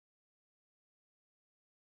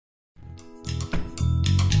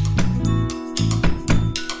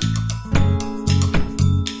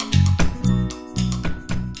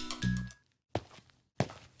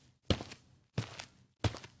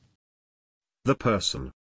The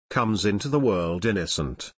person comes into the world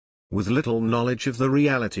innocent, with little knowledge of the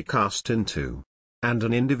reality cast into, and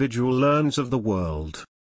an individual learns of the world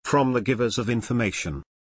from the givers of information,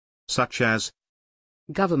 such as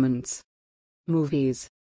governments, movies,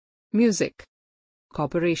 music,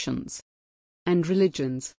 corporations, and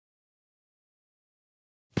religions.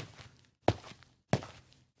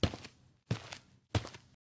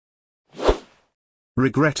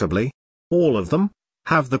 Regrettably, all of them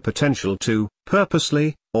have the potential to,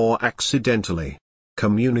 purposely or accidentally,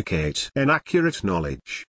 communicate inaccurate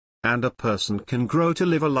knowledge, and a person can grow to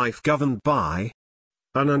live a life governed by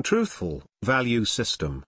an untruthful value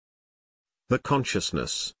system. The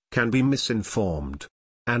consciousness can be misinformed,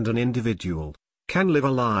 and an individual can live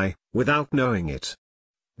a lie without knowing it.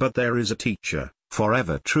 But there is a teacher,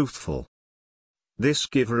 forever truthful. This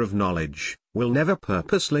giver of knowledge will never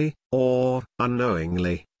purposely or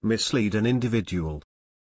unknowingly mislead an individual.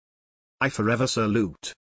 I forever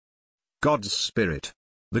salute God's Spirit,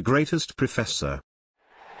 the greatest professor.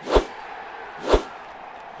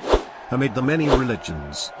 Amid the many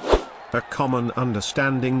religions, a common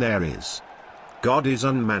understanding there is: God is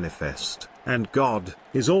unmanifest, and God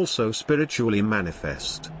is also spiritually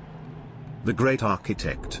manifest. The great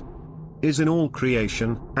architect is in all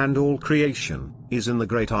creation, and all creation is in the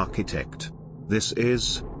great architect. This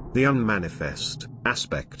is the unmanifest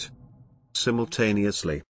aspect.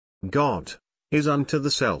 Simultaneously, God is unto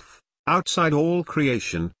the self, outside all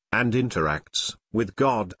creation, and interacts with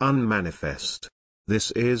God unmanifest.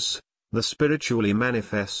 This is the spiritually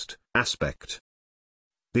manifest aspect.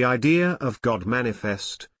 The idea of God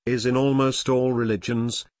manifest is in almost all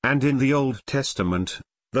religions, and in the Old Testament,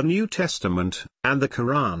 the New Testament, and the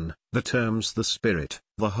Quran, the terms the Spirit,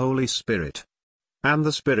 the Holy Spirit, and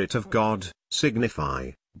the Spirit of God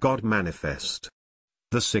signify God manifest.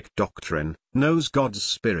 The Sikh doctrine knows God's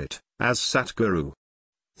Spirit as Satguru,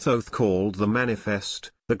 Thoth called the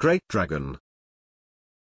manifest, the great dragon.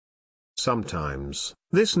 Sometimes,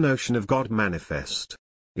 this notion of God manifest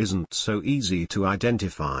isn't so easy to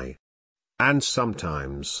identify. And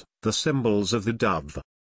sometimes, the symbols of the dove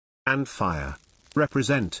and fire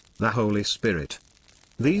represent the Holy Spirit.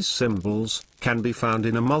 These symbols can be found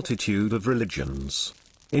in a multitude of religions,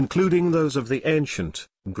 including those of the ancient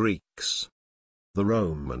Greeks, the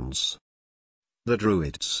Romans, the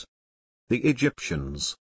Druids, the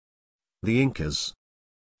Egyptians, the Incas,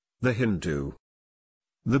 the Hindu,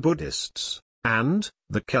 the Buddhists, and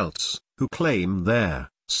the Celts, who claim their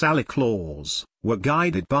Santa Claus were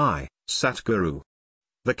guided by Satguru.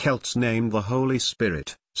 The Celts named the Holy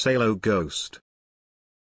Spirit Salo Ghost.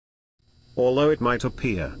 Although it might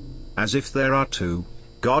appear as if there are two,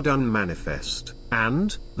 God unmanifest,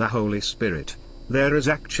 and the Holy Spirit, there is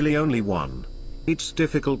actually only one. It's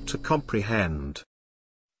difficult to comprehend.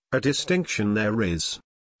 A distinction there is,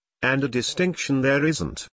 and a distinction there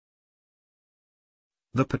isn't.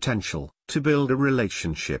 The potential to build a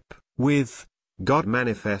relationship with God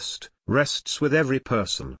manifest rests with every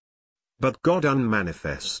person. But God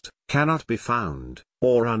unmanifest cannot be found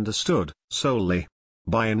or understood solely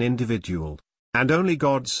by an individual, and only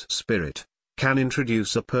God's Spirit can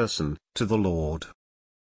introduce a person to the Lord.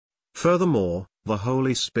 Furthermore, the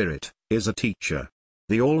Holy Spirit is a teacher,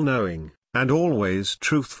 the all-knowing and always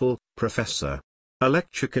truthful professor. A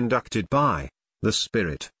lecture conducted by the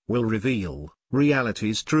Spirit will reveal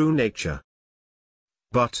reality's true nature.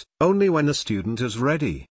 But only when the student is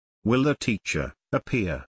ready will the teacher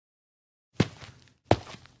appear.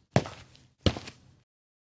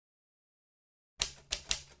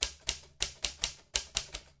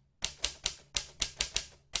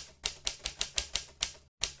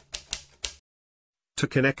 To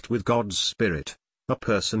connect with God's Spirit, a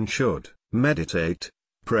person should meditate,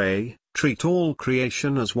 pray, treat all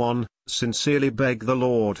creation as one, sincerely beg the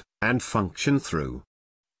Lord, and function through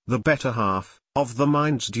the better half of the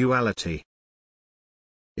mind's duality.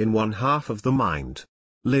 In one half of the mind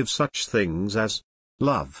live such things as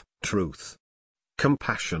love, truth,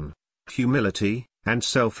 compassion, humility, and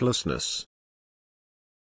selflessness.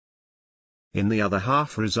 In the other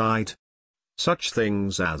half reside such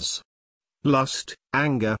things as lust,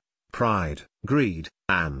 anger, pride, greed,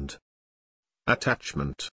 and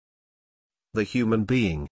attachment. The human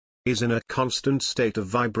being is in a constant state of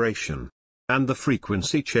vibration, and the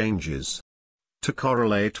frequency changes to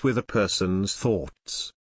correlate with a person's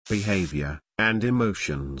thoughts, behavior, and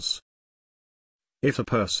emotions. If a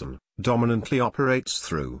person dominantly operates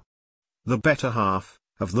through the better half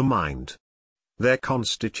of the mind, their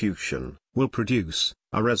constitution will produce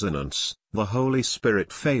a resonance the Holy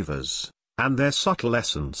Spirit favors, and their subtle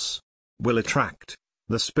essence will attract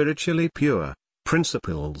the spiritually pure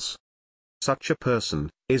principles. Such a person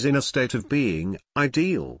is in a state of being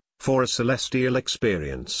ideal for a celestial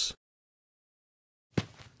experience.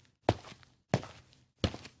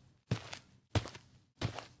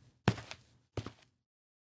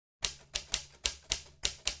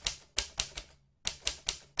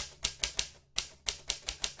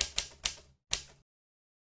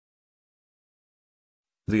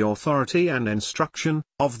 The authority and instruction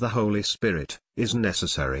of the Holy Spirit is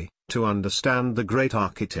necessary to understand the great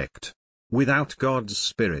architect. Without God's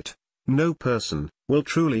Spirit, no person will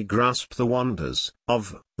truly grasp the wonders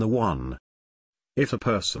of the One. If a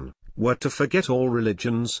person were to forget all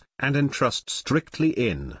religions and entrust strictly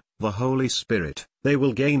in the Holy Spirit, they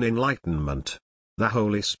will gain enlightenment. The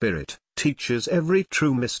Holy Spirit teaches every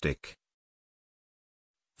true mystic.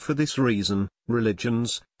 For this reason,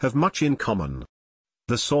 religions have much in common.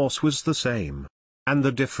 The source was the same, and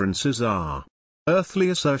the differences are earthly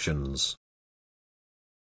assertions.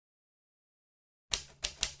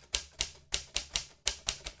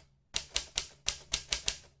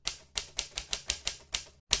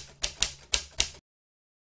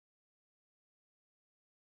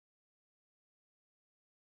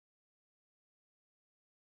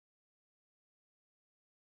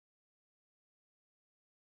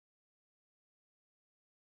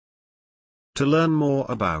 To learn more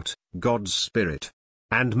about God's Spirit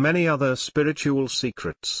and many other spiritual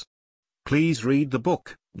secrets, please read the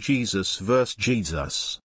book Jesus vs.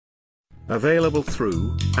 Jesus. Available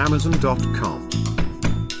through Amazon.com.